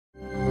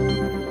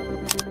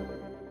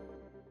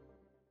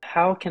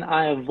how can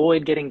I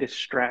avoid getting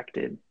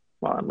distracted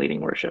while I'm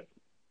leading worship?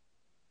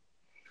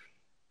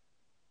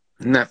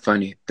 Isn't that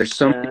funny? There's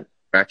so many Yeah.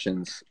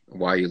 distractions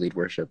while you lead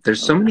worship.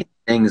 There's Oh so yeah. many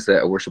things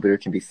that a worship leader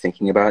can be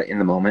thinking about in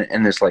the moment,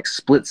 and there's like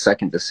split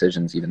second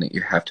decisions even that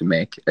you have to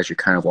make as you're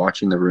kind of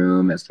watching the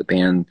room, as the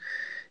band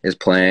is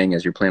playing,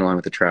 as you're playing along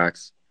with the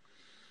tracks.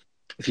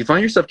 If you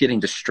find yourself getting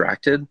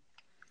distracted,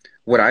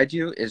 what I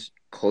do is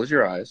close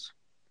your eyes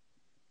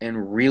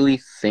and really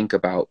think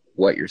about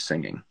what you're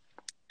singing.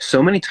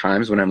 So many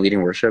times when I'm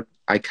leading worship,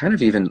 I kind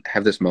of even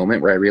have this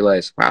moment where I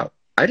realize, wow,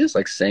 I just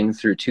like sang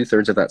through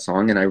two-thirds of that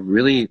song and I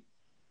really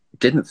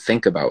didn't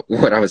think about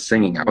what I was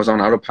singing. I was Mhm.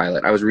 on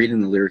autopilot. I was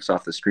reading the lyrics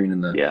off the screen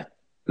in Yeah.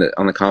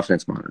 on the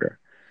confidence monitor.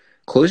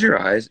 Close your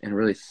eyes and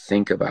really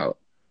think about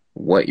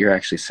what you're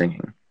actually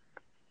singing.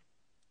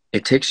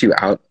 It takes you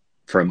out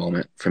for a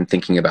moment from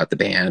thinking about the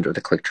band or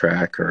the click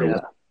track or what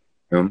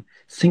Yeah. room.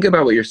 Think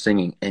about what you're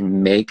singing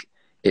and make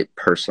it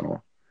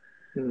personal.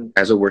 Mm.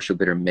 As a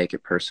worship leader, make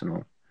it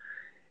personal.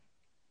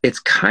 It's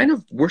kind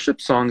of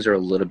worship songs are a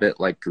little bit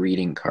like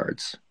greeting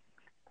cards.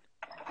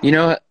 You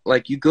know,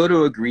 like you go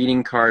to a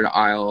greeting card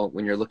aisle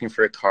when you're looking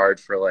for a card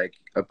for like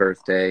a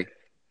birthday,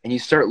 and you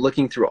start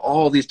looking through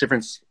all these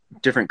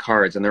different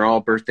cards, and they're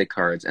all birthday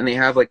cards, and they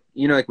have like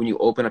like when you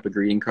open up a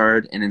greeting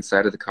card, and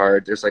inside of the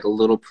card there's like a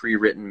little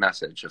pre-written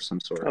message of some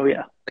sort. Oh yeah.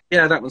 Like,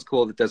 yeah, that one's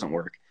cool. That doesn't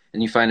work,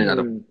 and you find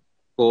another Mm.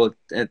 cool.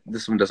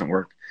 This one doesn't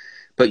work,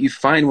 but you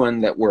find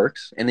one that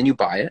works, and then you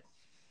buy it,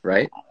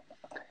 right?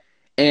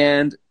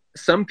 And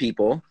some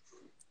people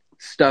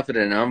stuff it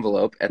in an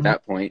envelope at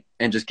that point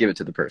and just give it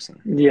to the person.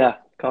 Yeah.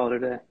 Call it a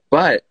day.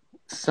 But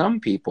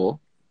some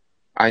people,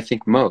 I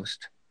think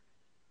most,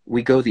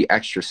 we go the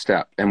extra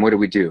step. And what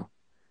do?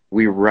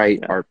 We write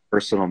Yeah. our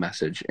personal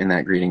message in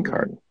that greeting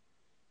card Mm.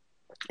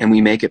 and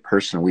we make it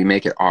personal. We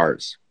make it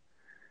ours.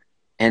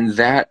 And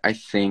that, I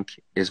think,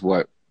 is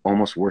what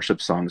almost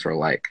worship songs are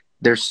like.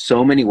 There's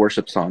so many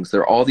worship songs.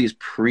 They're all these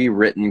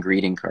pre-written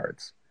greeting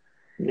cards.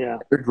 Yeah.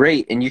 They're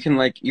great. And you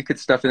could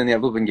stuff it in the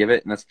envelope and give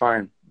it, and that's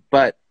fine.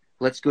 But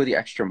let's go the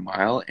extra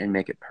mile and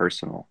make it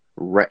personal.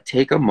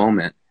 Take a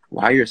moment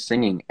while you're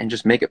singing and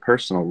just make it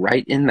personal.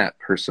 Write in that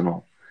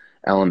personal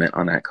element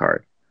on that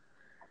card.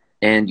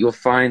 And you'll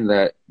find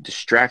that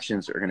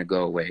distractions are going to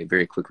go away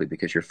very quickly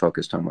because you're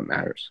focused on what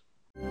matters.